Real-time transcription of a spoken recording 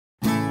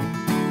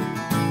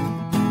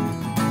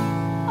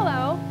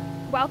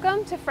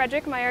Welcome to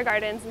Meijer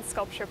Gardens and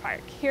Sculpture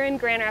Park here in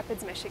Grand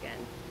Rapids,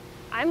 Michigan.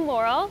 I'm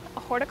Laurel, a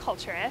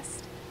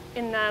horticulturist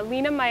in the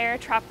Meijer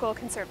Tropical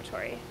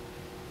Conservatory.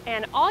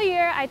 And all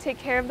year I take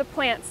care of the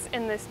plants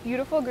in this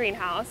beautiful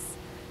greenhouse,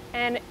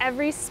 and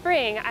every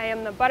spring I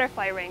am the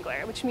butterfly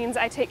wrangler, which means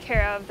I take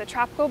care of the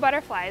tropical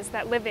butterflies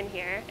that live in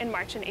here in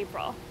March and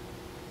April.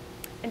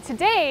 And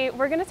today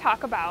we're going to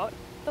talk about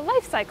the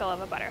life cycle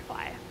of a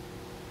butterfly.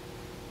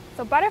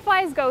 So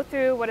butterflies go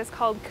through what is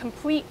called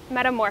complete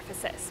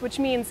metamorphosis, which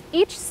means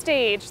each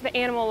stage the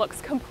animal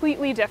looks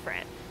completely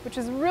different, which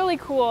is really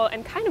cool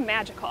and kind of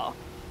magical.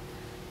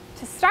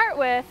 To start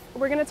with,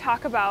 we're going to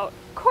talk about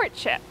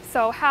courtship,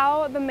 so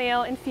how the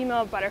male and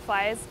female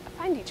butterflies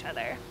find each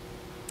other.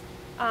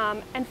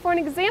 And for an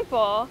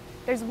example,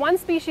 there's one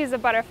species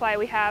of butterfly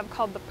we have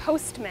called the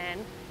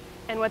postman,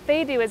 and what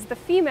they do is the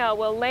female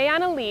will lay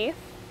on a leaf,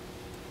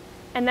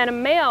 and then a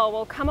male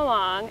will come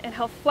along and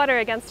he'll flutter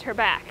against her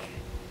back,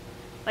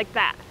 like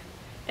that.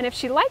 And if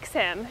she likes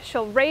him,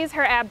 she'll raise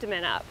her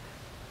abdomen up,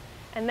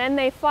 and then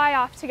they fly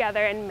off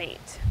together and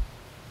mate.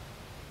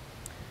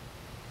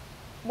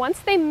 Once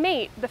they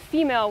mate, the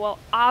female will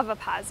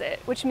oviposit,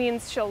 which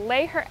means she'll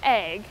lay her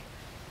egg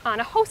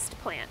on a host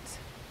plant.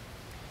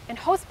 And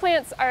host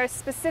plants are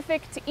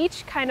specific to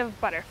each kind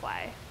of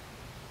butterfly.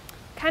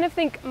 Kind of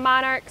think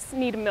monarchs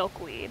need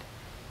milkweed.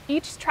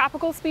 Each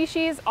tropical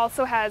species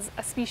also has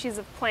a species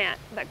of plant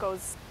that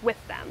goes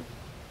with them,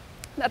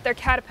 that their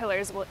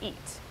caterpillars will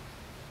eat.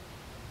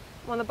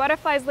 When the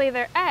butterflies lay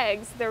their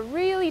eggs, they're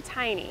really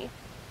tiny,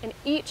 and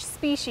each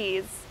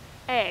species'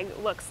 egg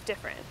looks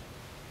different.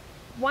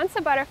 Once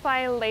a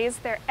butterfly lays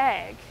their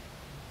egg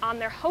on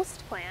their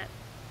host plant,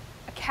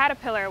 a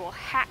caterpillar will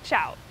hatch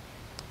out.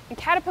 And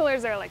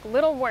caterpillars are like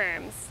little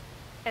worms,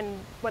 and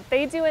what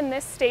they do in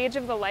this stage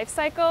of the life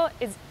cycle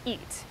is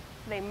eat.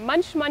 They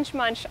munch, munch,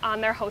 munch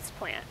on their host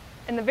plant.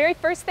 And the very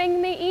first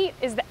thing they eat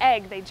is the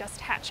egg they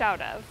just hatch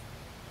out of.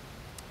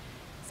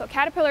 So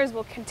caterpillars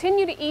will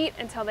continue to eat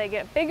until they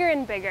get bigger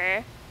and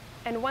bigger,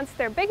 and once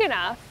they're big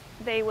enough,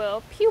 they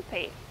will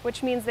pupate,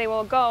 which means they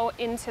will go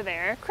into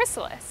their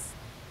chrysalis.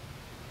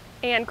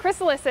 And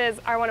chrysalises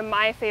are one of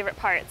my favorite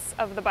parts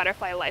of the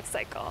butterfly life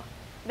cycle.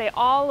 They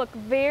all look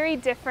very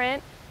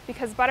different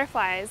because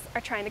butterflies are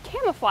trying to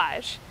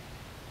camouflage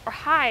or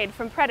hide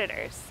from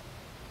predators.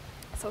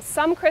 So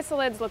some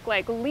chrysalids look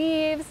like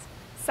leaves,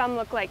 some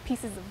look like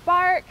pieces of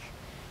bark,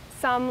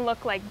 some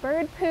look like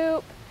bird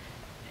poop,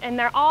 and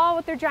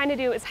what they're trying to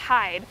do is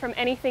hide from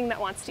anything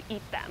that wants to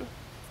eat them.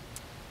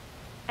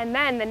 And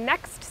then the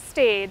next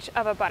stage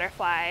of a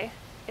butterfly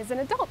is an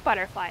adult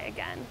butterfly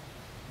again.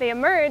 They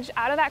emerge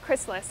out of that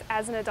chrysalis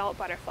as an adult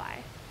butterfly.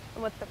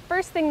 And what the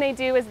first thing they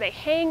do is they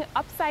hang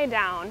upside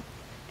down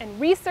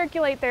and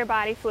recirculate their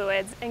body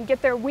fluids and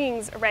get their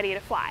wings ready to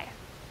fly.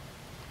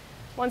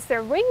 Once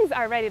their wings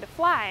are ready to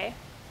fly,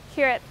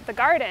 here at the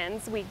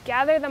gardens, we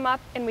gather them up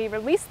and we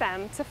release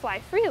them to fly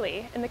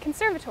freely in the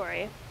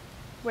conservatory,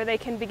 where they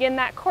can begin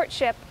that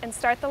courtship and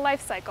start the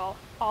life cycle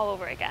all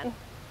over again.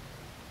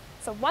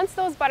 So once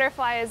those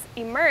butterflies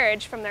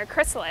emerge from their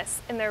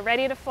chrysalis and they're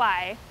ready to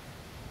fly,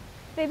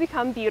 they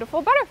become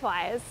beautiful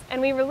butterflies,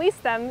 and we release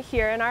them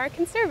here in our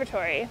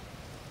conservatory.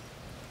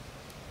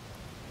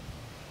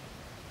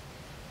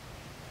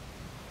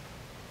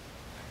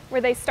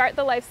 Where they start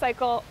the life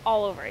cycle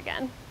all over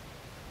again.